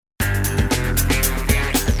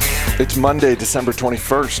It's Monday, December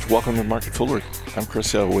 21st. Welcome to Market Foolery. I'm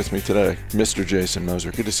Chris Hill. With me today, Mr. Jason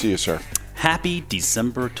Moser. Good to see you, sir. Happy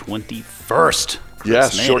December 21st.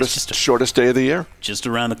 Yes, shortest day of the year. Just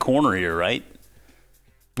around the corner here, right?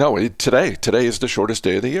 No, today. Today is the shortest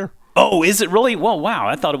day of the year. Oh, is it really? Well, wow.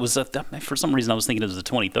 I thought it was, for some reason I was thinking it was the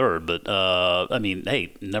 23rd, but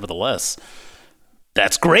hey, nevertheless.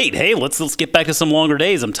 That's great. Hey, let's get back to some longer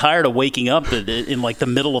days. I'm tired of waking up in like the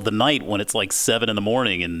middle of the night when it's like 7 in the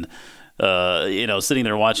morning and sitting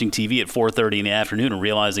there watching TV at 4:30 in the afternoon and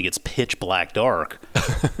realizing it's pitch black dark.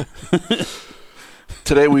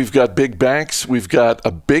 Today we've got big banks. We've got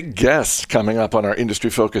a big guest coming up on our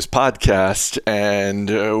Industry Focus podcast, and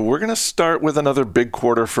we're going to start with another big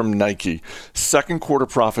quarter from Nike. Second quarter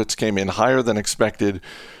profits came in higher than expected.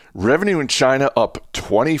 Revenue in China up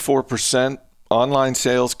 24%. Online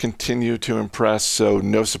sales continue to impress, so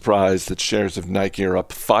no surprise that shares of Nike are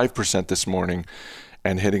up 5% this morning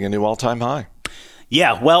and hitting a new all-time high.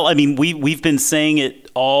 Yeah, well, I mean, we've been saying it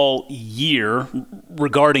all year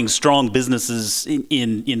regarding strong businesses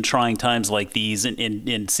in trying times like these, and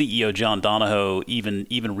CEO John Donahoe even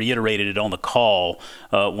reiterated it on the call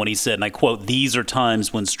when he said, and I quote, "These are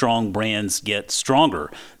times when strong brands get stronger."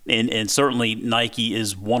 And certainly Nike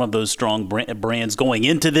is one of those strong brands going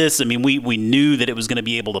into this. I mean, we knew that it was going to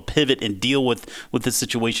be able to pivot and deal with the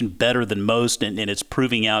situation better than most, and it's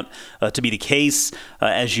proving out to be the case.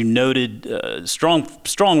 As you noted, strong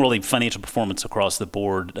really financial performance across the board.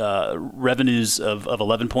 Revenues of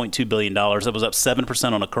 $11.2 billion. That was up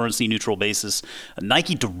 7% on a currency-neutral basis.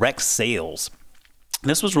 Nike direct sales.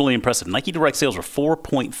 This was really impressive. Nike direct sales were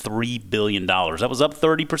 $4.3 billion. That was up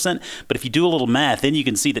 30%. But if you do a little math, then you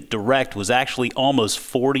can see that direct was actually almost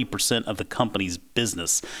 40% of the company's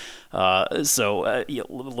business.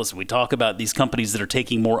 Listen, we talk about these companies that are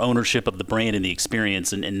taking more ownership of the brand and the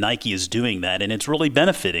experience, and Nike is doing that, and it's really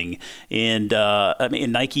benefiting. And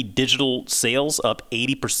Nike digital sales up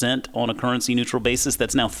 80% on a currency-neutral basis.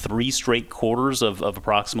 That's now 3 straight quarters of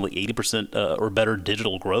approximately 80% or better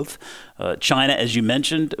digital growth. China, as you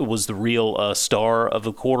mentioned, was the real star of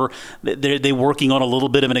the quarter. They're working on a little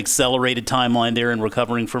bit of an accelerated timeline there and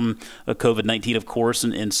recovering from COVID-19, of course,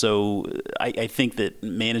 and so I think that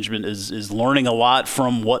management is learning a lot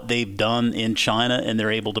from what they've done in China, and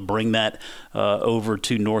they're able to bring that over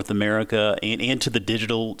to North America and to the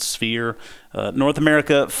digital sphere. North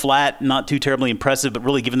America flat, not too terribly impressive, but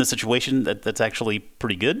really given the situation, that's actually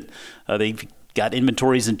pretty good. They've got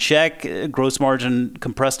inventories in check. Gross margin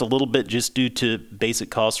compressed a little bit just due to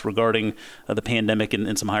basic costs regarding the pandemic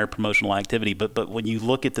and some higher promotional activity. But when you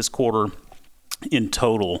look at this quarter in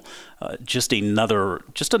total, just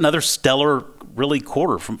another stellar, really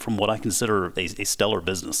quarter from what I consider a stellar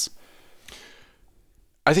business.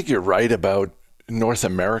 I think you're right about North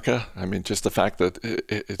America. I mean, just the fact that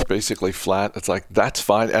it's basically flat, it's like, that's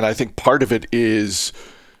fine. And I think part of it is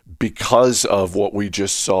because of what we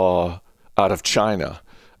just saw out of China.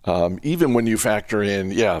 Even when you factor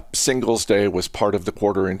in, Singles Day was part of the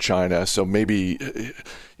quarter in China. So maybe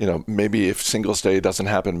if Singles Day doesn't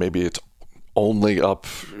happen, maybe it's only up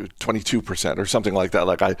 22% or something like that.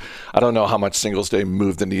 Like I don't know how much Singles Day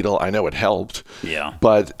moved the needle. I know it helped. Yeah.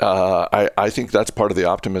 But I think that's part of the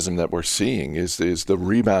optimism that we're seeing is the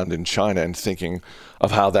rebound in China and thinking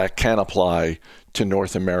of how that can apply to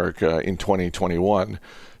North America in 2021.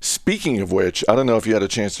 Speaking of which, I don't know if you had a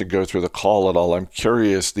chance to go through the call at all. I'm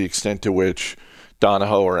curious the extent to which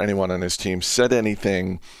Donahoe or anyone on his team said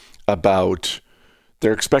anything about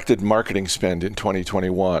their expected marketing spend in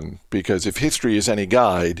 2021, because if history is any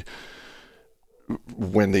guide,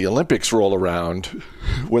 when the Olympics roll around,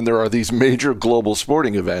 when there are these major global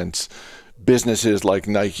sporting events, businesses like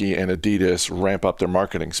Nike and Adidas ramp up their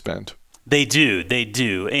marketing spend. They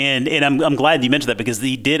do, and I'm glad you mentioned that, because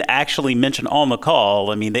they did actually mention on the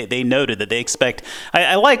call. I mean, they noted that they expect.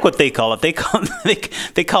 I like what they call it.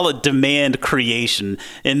 They call it demand creation,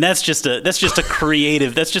 and that's just a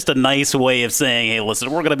creative. That's just a nice way of saying, hey,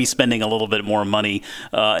 listen, we're going to be spending a little bit more money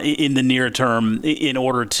in the near term in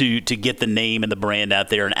order to get the name and the brand out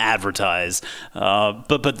there and advertise.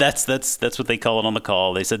 But that's what they call it on the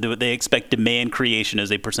call. They said that they expect demand creation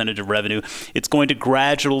as a percentage of revenue. It's going to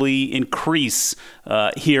gradually increase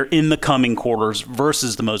here in the coming quarters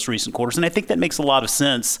versus the most recent quarters. And I think that makes a lot of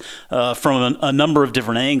sense from a number of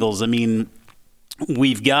different angles. I mean,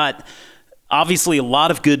 we've got obviously a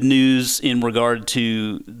lot of good news in regard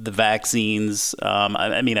to the vaccines.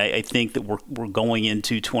 I think that we're going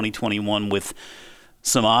into 2021 with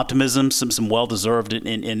some optimism, some well-deserved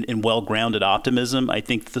and well-grounded optimism. I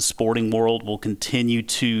think the sporting world will continue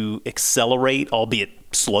to accelerate, albeit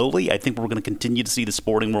slowly. I think we're going to continue to see the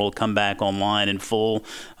sporting world come back online in full.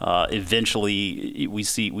 Eventually, we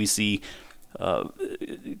see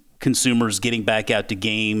consumers getting back out to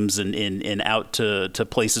games and out to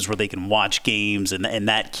places where they can watch games, and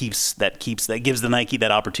that gives the Nike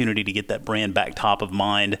that opportunity to get that brand back top of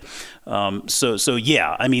mind. So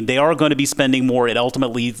yeah, I mean, they are going to be spending more. It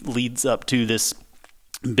ultimately leads up to this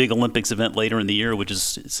big Olympics event later in the year, which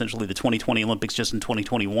is essentially the 2020 Olympics just in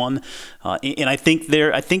 2021. And I think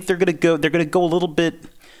they're going to go a little bit.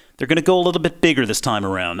 They're going to go a little bit bigger this time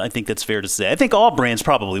around. I think that's fair to say. I think all brands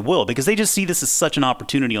probably will, because they just see this as such an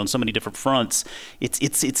opportunity on so many different fronts.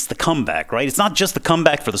 It's the comeback, right? It's not just the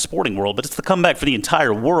comeback for the sporting world, but it's the comeback for the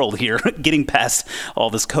entire world here, getting past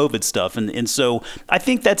all this COVID stuff. And so I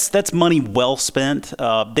think that's money well spent.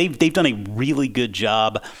 They've done a really good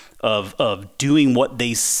job of doing what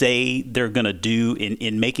they say they're going to do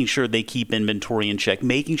in making sure they keep inventory in check,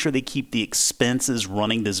 making sure they keep the expenses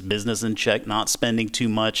running this business in check, not spending too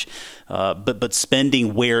much, but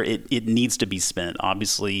spending where it needs to be spent.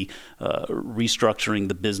 Obviously, restructuring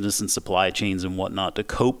the business and supply chains and whatnot to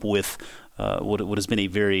cope with what has been a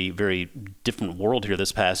very, very different world here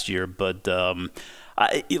this past year. But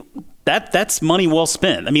that's money well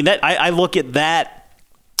spent. I mean, I look at that.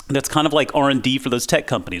 That's kind of like R&D for those tech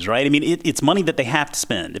companies, right? I mean, it's money that they have to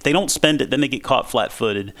spend. If they don't spend it, then they get caught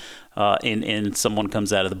flat-footed, and someone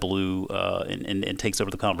comes out of the blue and takes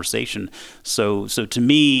over the conversation. So to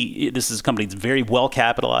me, this is a company that's very well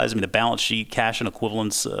capitalized. I mean, the balance sheet, cash and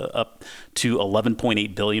equivalents up to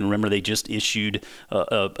 $11.8 billion. Remember, they just issued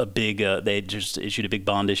a big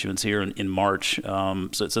bond issuance here in March.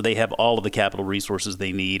 So they have all of the capital resources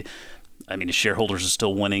they need. I mean, the shareholders are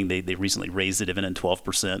still winning. They recently raised the dividend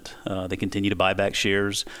 12%. They continue to buy back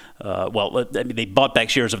shares. They bought back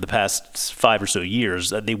shares over the past 5 or so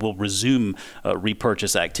years. They will resume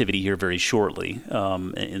repurchase activity here very shortly.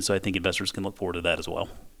 And so I think investors can look forward to that as well.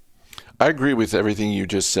 I agree with everything you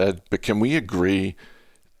just said, but can we agree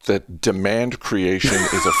that demand creation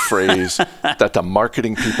is a phrase that the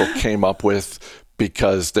marketing people came up with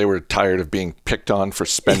because they were tired of being picked on for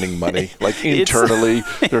spending money? Like internally,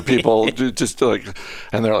 there are people just like,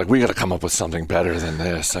 and they're like, we got to come up with something better than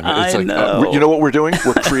this. I mean, it's you know what we're doing?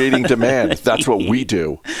 We're creating demand. That's what we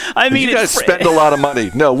do. I mean, you guys spend a lot of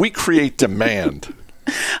money. No, we create demand.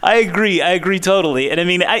 I agree totally. And I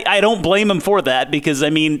mean, I don't blame them for that, because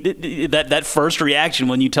I mean, that first reaction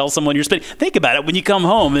when you tell someone you're spending, think about it, when you come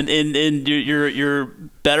home and your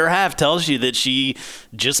better half tells you that she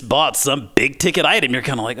just bought some big ticket item, you're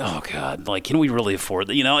kind of like, oh God, like, can we really afford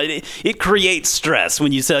that? You know, it creates stress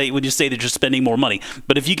when you say that you're spending more money.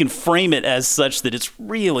 But if you can frame it as such that it's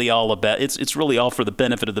really all about, it's really all for the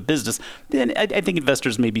benefit of the business, then I think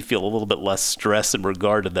investors maybe feel a little bit less stress in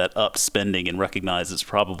regard to that up spending and recognize it's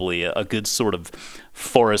probably a good sort of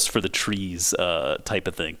forest for the trees type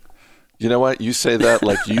of thing. You know what? You say that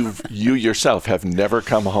like you yourself have never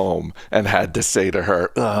come home and had to say to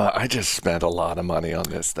her, I just spent a lot of money on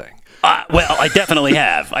this thing. Well, I definitely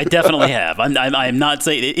have. I'm not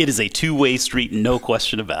saying it is a two-way street, no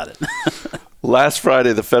question about it. Last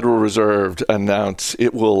Friday, the Federal Reserve announced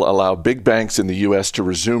it will allow big banks in the U.S. to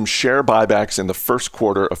resume share buybacks in the first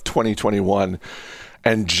quarter of 2021.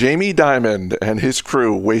 And Jamie Dimon and his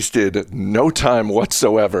crew wasted no time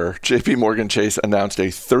whatsoever. JP Morgan Chase announced a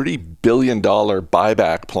 $30 billion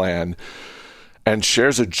buyback plan, and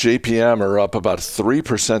shares of JPM are up about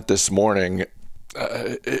 3% this morning.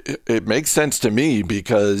 It makes sense to me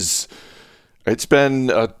because it's been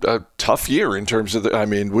a tough year in terms of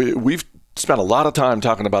we've spent a lot of time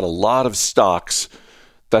talking about a lot of stocks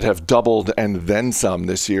that have doubled and then some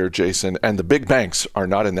this year, Jason, and the big banks are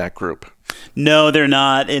not in that group. No, they're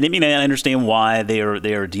not. And I mean, I understand why they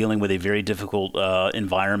are dealing with a very difficult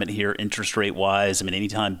environment here, interest rate wise. I mean,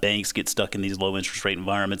 anytime banks get stuck in these low interest rate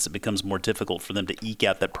environments, it becomes more difficult for them to eke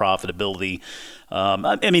out that profitability.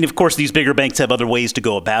 I mean, of course, these bigger banks have other ways to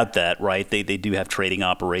go about that, right? They do have trading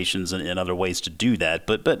operations and other ways to do that.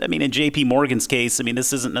 But I mean, in JP Morgan's case, I mean,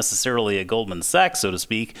 this isn't necessarily a Goldman Sachs, so to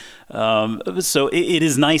speak. So it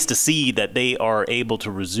is nice to see that they are able to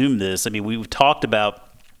resume this. I mean, we've talked about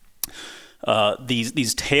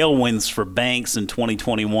these tailwinds for banks in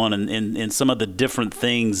 2021 and some of the different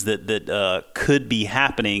things that could be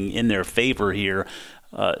happening in their favor here.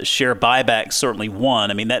 share buybacks certainly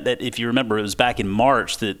one. I mean, that if you remember, it was back in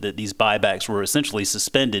March that these buybacks were essentially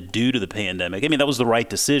suspended due to the pandemic. I mean, that was the right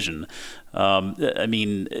decision. I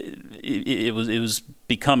mean, it was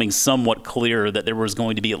becoming somewhat clear that there was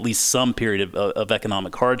going to be at least some period of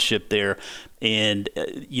economic hardship there. And,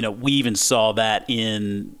 we even saw that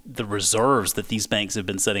in the reserves that these banks have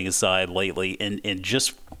been setting aside lately. And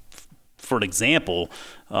just for an example,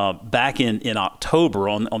 back in October,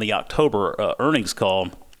 on the October earnings call,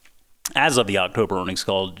 as of the October earnings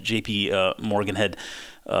call, J.P. Morgan had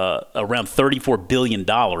around $34 billion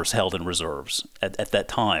held in reserves at that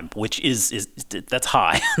time, which is that's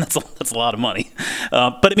high. that's a lot of money.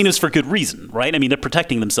 But I mean, it's for good reason, right? I mean, they're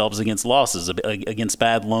protecting themselves against losses, against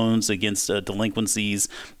bad loans, against delinquencies.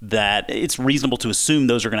 That it's reasonable to assume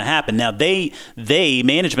those are going to happen. Now, they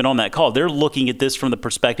management on that call, they're looking at this from the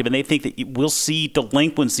perspective, and they think that we'll see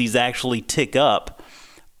delinquencies actually tick up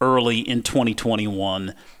early in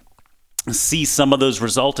 2021. See some of those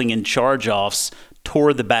resulting in charge-offs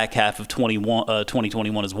toward the back half of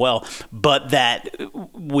 2021 as well. But that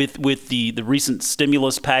with the recent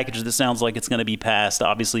stimulus package that sounds like it's going to be passed,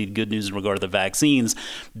 obviously good news in regard to the vaccines,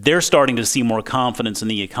 they're starting to see more confidence in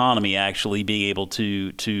the economy actually being able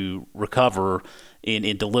to recover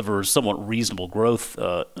and deliver somewhat reasonable growth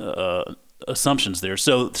assumptions there.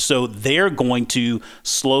 So they're going to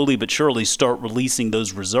slowly but surely start releasing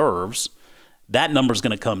those reserves. That number is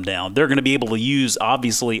going to come down. They're going to be able to use,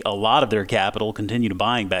 obviously, a lot of their capital, continue to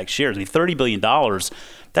buying back shares. I mean, $30 billion,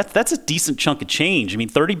 that's a decent chunk of change. I mean,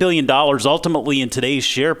 $30 billion ultimately in today's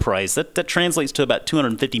share price, that translates to about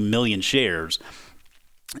 250 million shares.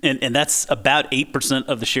 And that's about 8%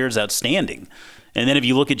 of the shares outstanding. And then if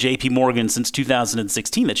you look at J.P. Morgan since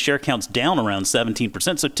 2016, that share count's down around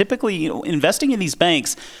 17%. So typically, investing in these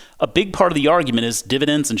banks, a big part of the argument is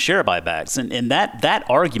dividends and share buybacks. And that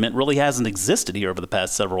argument really hasn't existed here over the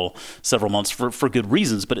past several months for good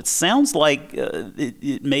reasons. But it sounds like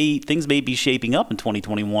things may be shaping up in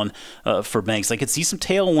 2021 for banks. I could see some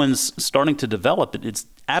tailwinds starting to develop. It's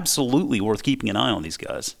absolutely worth keeping an eye on these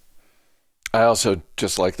guys. I also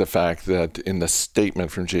just like the fact that in the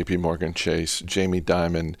statement from J.P. Morgan Chase, Jamie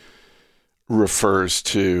Dimon refers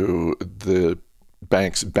to the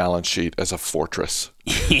bank's balance sheet as a fortress.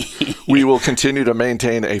 We will continue to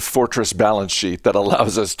maintain a fortress balance sheet that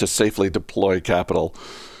allows us to safely deploy capital.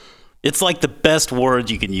 It's like the best word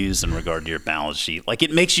you can use in regard to your balance sheet. Like,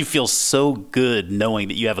 it makes you feel so good knowing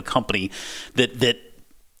that you have a company that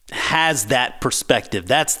has that perspective.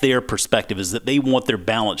 That's their perspective, is that they want their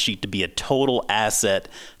balance sheet to be a total asset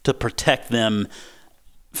to protect them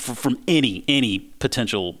from any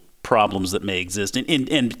potential problems that may exist.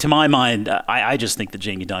 And to my mind, I just think that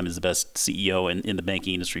Jamie Dimon is the best CEO in the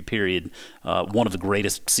banking industry, period. One of the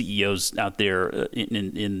greatest CEOs out there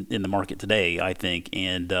in the market today, I think.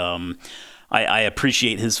 And I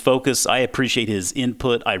appreciate his focus. I appreciate his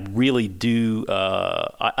input. I really do.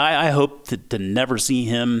 I hope to never see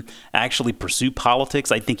him actually pursue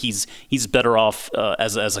politics. I think he's better off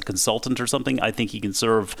as a consultant or something. I think he can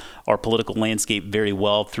serve our political landscape very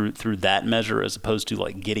well through that measure, as opposed to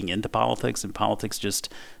like getting into politics. And politics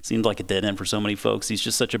just seems like a dead end for so many folks. He's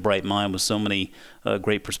just such a bright mind with so many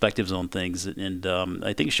great perspectives on things. And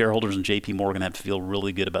I think shareholders in J.P. Morgan have to feel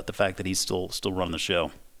really good about the fact that he's still running the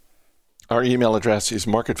show. Our email address is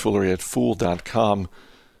marketfoolery@fool.com.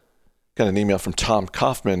 Got an email from Tom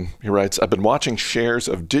Kaufman. He writes, I've been watching shares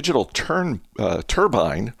of Digital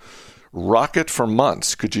Turbine rocket for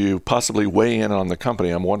months. Could you possibly weigh in on the company?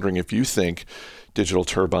 I'm wondering if you think Digital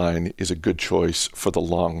Turbine is a good choice for the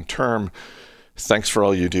long term. Thanks for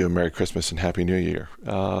all you do. Merry Christmas and Happy New Year.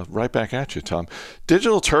 Right back at you, Tom.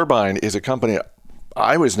 Digital Turbine is a company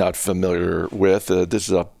I was not familiar with. This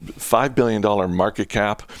is a $5 billion market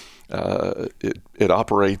cap. It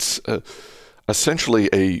operates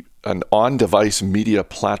essentially an on-device media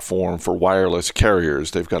platform for wireless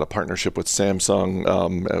carriers. They've got a partnership with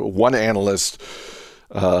Samsung. One analyst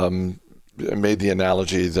made the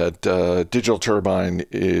analogy that Digital Turbine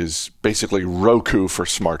is basically Roku for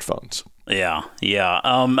smartphones. Yeah.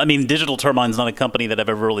 I mean, Digital Turbine's not a company that I've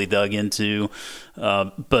ever really dug into,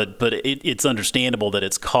 but it's understandable that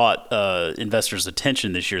it's caught investors'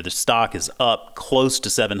 attention this year. The stock is up close to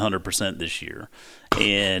 700% this year.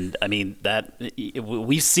 And I mean,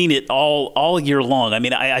 we've seen it all year long. I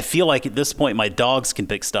mean, I feel like at this point my dogs can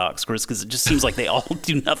pick stocks, Chris, because it just seems like they all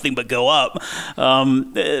do nothing but go up.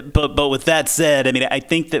 But with that said, I mean, I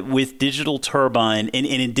think that with Digital Turbine and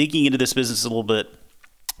in digging into this business a little bit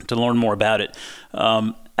to learn more about it,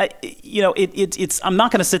 I'm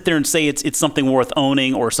not going to sit there and say it's something worth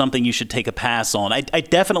owning or something you should take a pass on. I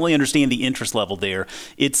definitely understand the interest level there.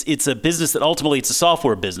 It's a business that ultimately it's a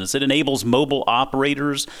software business. It enables mobile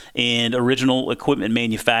operators and original equipment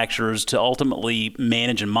manufacturers to ultimately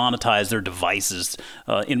manage and monetize their devices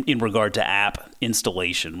in regard to app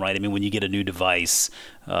installation, right? I mean, when you get a new device,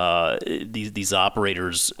 these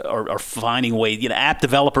operators are finding ways. App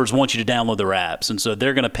developers want you to download their apps, and so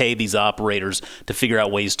they're going to pay these operators to figure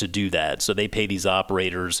out ways to do that. So they pay these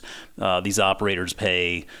operators. These operators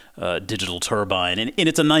pay Digital Turbine, and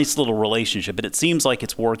it's a nice little relationship. And it seems like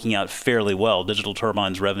it's working out fairly well. Digital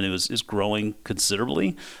Turbine's revenue is growing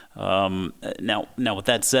considerably. Now, with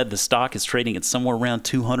that said, the stock is trading at somewhere around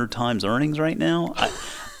 200 times earnings right now.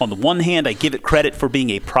 On the one hand, I give it credit for being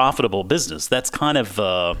a profitable business. That's kind of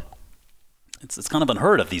it's kind of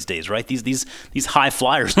unheard of these days, right? These high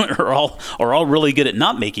flyers are all really good at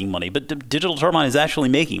not making money, but Digital Turbine is actually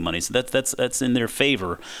making money, so that's in their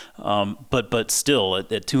favor. But still,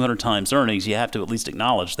 at 200 times earnings, you have to at least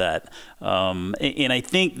acknowledge that. And I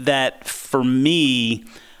think that for me.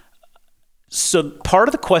 So part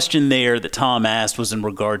of the question there that Tom asked was in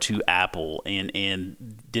regard to Apple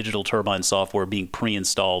and Digital Turbine software being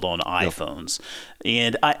pre-installed on iPhones.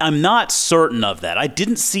 And I'm not certain of that. I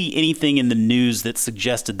didn't see anything in the news that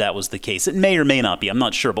suggested that was the case. It may or may not be. I'm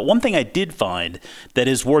not sure. But one thing I did find that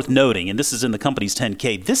is worth noting, and this is in the company's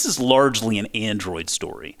 10-K, this is largely an Android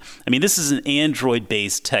story. I mean, this is an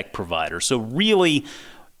Android-based tech provider. So really,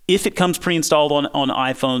 if it comes pre-installed on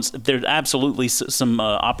iPhones, there's absolutely some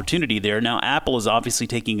opportunity there. Now, Apple is obviously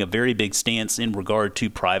taking a very big stance in regard to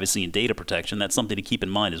privacy and data protection. That's something to keep in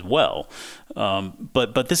mind as well.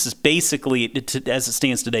 But this is basically, as it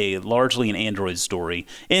stands today, largely an Android story,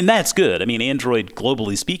 and that's good. I mean, Android,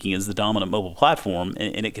 globally speaking, is the dominant mobile platform,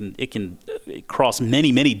 and it can cross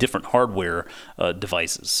many different hardware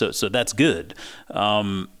devices. So that's good.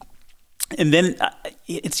 And then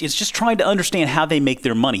it's just trying to understand how they make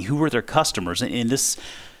their money, who are their customers, and this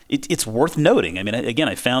it's worth noting. I mean, again,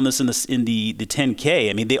 I found this in the 10K.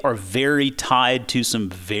 I mean, they are very tied to some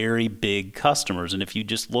very big customers, and if you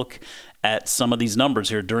just look at some of these numbers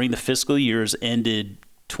here during the fiscal years ended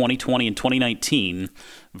 2020 and 2019,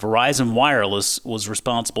 Verizon Wireless was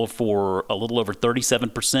responsible for a little over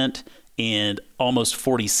 37% and almost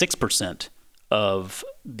 46% of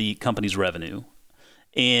the company's revenue.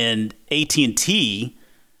 And AT&T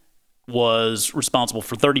was responsible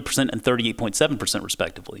for 30% and 38.7%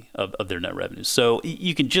 respectively of their net revenue. So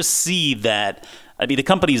you can just see that, I mean, the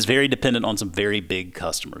company is very dependent on some very big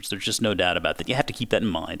customers. There's just no doubt about that. You have to keep that in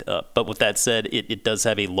mind. But with that said, it does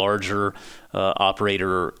have a larger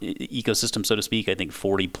operator ecosystem, so to speak. I think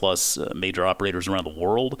 40 plus major operators around the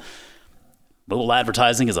world. Mobile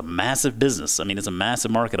advertising is a massive business. I mean, it's a massive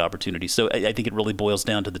market opportunity. So I think it really boils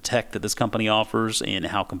down to the tech that this company offers and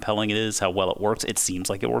how compelling it is, how well it works. It seems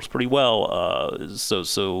like it works pretty well.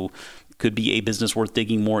 So could be a business worth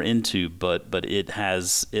digging more into. But it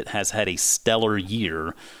has had a stellar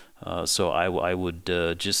year. So I would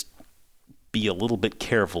just be a little bit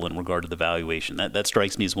careful in regard to the valuation. That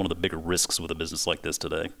strikes me as one of the bigger risks with a business like this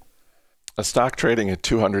today. A stock trading at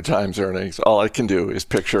 200 times earnings, all I can do is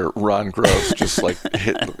picture Ron Gross just like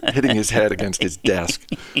hitting his head against his desk.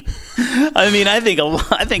 I mean, I think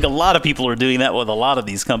a lot of people are doing that with a lot of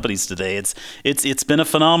these companies today. It's been a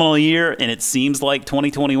phenomenal year, and it seems like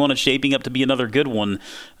 2021 is shaping up to be another good one.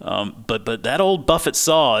 But that old Buffett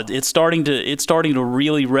saw, it's starting to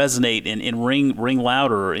really resonate and ring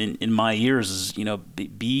louder in my ears. Is, you know,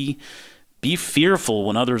 be fearful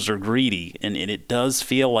when others are greedy, and it does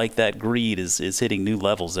feel like that greed is hitting new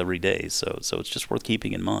levels every day. So it's just worth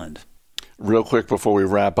keeping in mind. Real quick before we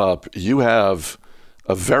wrap up, you have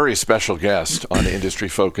a very special guest on Industry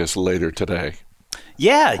Focus later today.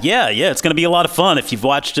 Yeah. It's going to be a lot of fun. If you've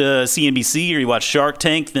watched CNBC or you watched Shark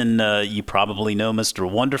Tank, then you probably know Mr.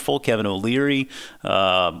 Wonderful, Kevin O'Leary.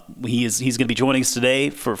 He's going to be joining us today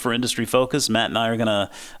for Industry Focus. Matt and I are going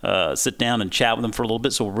to sit down and chat with him for a little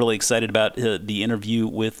bit. So we're really excited about the interview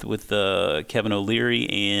with Kevin O'Leary,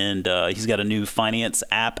 and he's got a new finance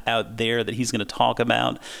app out there that he's going to talk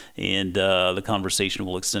about, and the conversation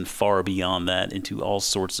will extend far beyond that into all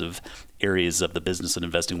sorts of areas of the business and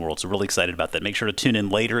investing world. So really excited about that. Make sure to tune in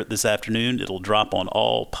later this afternoon. It'll drop on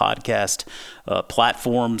all podcast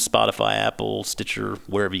platforms, Spotify, Apple, Stitcher,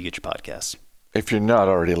 wherever you get your podcasts. If you're not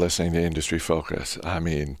already listening to Industry Focus, I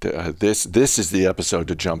mean, this is the episode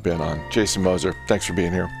to jump in on. Jason Moser, thanks for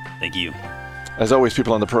being here. Thank you. As always,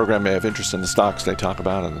 people on the program may have interest in the stocks they talk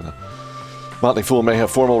about, and the Motley Fool may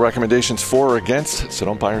have formal recommendations for or against, so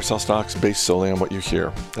don't buy or sell stocks based solely on what you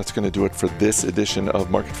hear. That's going to do it for this edition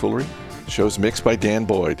of Market Foolery. The show's mixed by Dan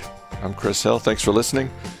Boyd. I'm Chris Hill. Thanks for listening.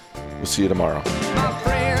 We'll see you tomorrow. My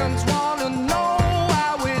friends